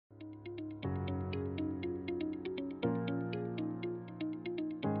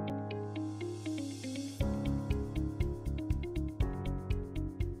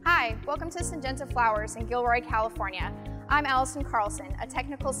Hi, welcome to Syngenta Flowers in Gilroy, California. I'm Alicain Carlson, a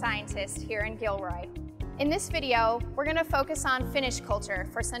technical scientist here in Gilroy. In this video, we're going to focus on finish culture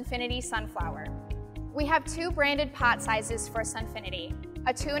for Sunfinity Sunflower. We have two branded pot sizes for Sunfinity,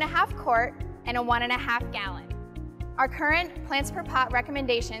 a 2.5 quart and a 1.5 gallon. Our current plants per pot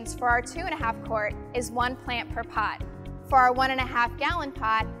recommendations for our 2.5 quart is 1 plant per pot. For our 1.5 gallon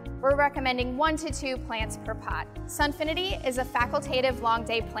pot, we're recommending 1 to 2 plants per pot. Sunfinity is a facultative long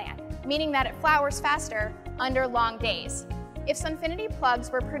day plant, meaning that it flowers faster under long days. If Sunfinity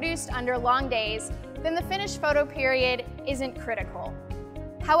plugs were produced under long days, then the finished photo period isn't critical.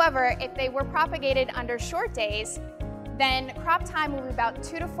 However, if they were propagated under short days, then crop time will be about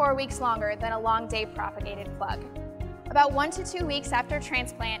 2 to 4 weeks longer than a long day propagated plug. About 1 to 2 weeks after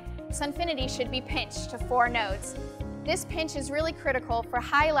transplant, Sunfinity should be pinched to 4 nodes. This pinch is really critical for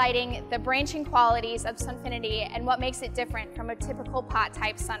highlighting the branching qualities of Sunfinity and what makes it different from a typical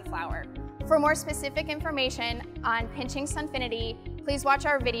pot-type sunflower. For more specific information on pinching Sunfinity, please watch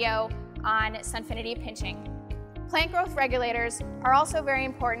our video on Sunfinity pinching. Plant growth regulators are also very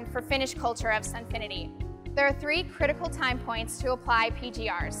important for finish culture of Sunfinity. There are 3 critical time points to apply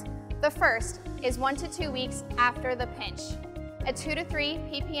PGRs. The first is 1 to 2 weeks after the pinch. A 2 to 3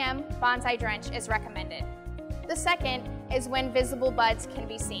 ppm bonsai drench is recommended. The second is when visible buds can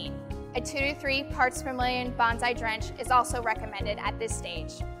be seen. A 2 to 3 parts per million bonsai drench is also recommended at this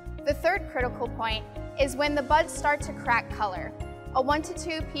stage. The third critical point is when the buds start to crack color. A 1 to 2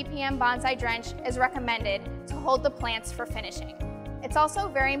 ppm bonsai drench is recommended to hold the plants for finishing. It's also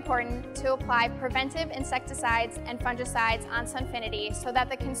very important to apply preventive insecticides and fungicides on Sunfinity so that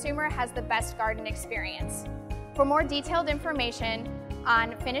the consumer has the best garden experience. For more detailed information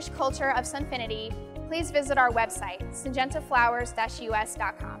on finish culture of Sunfinity, please visit our website,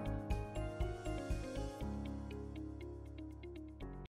 syngentaflowers-us.com.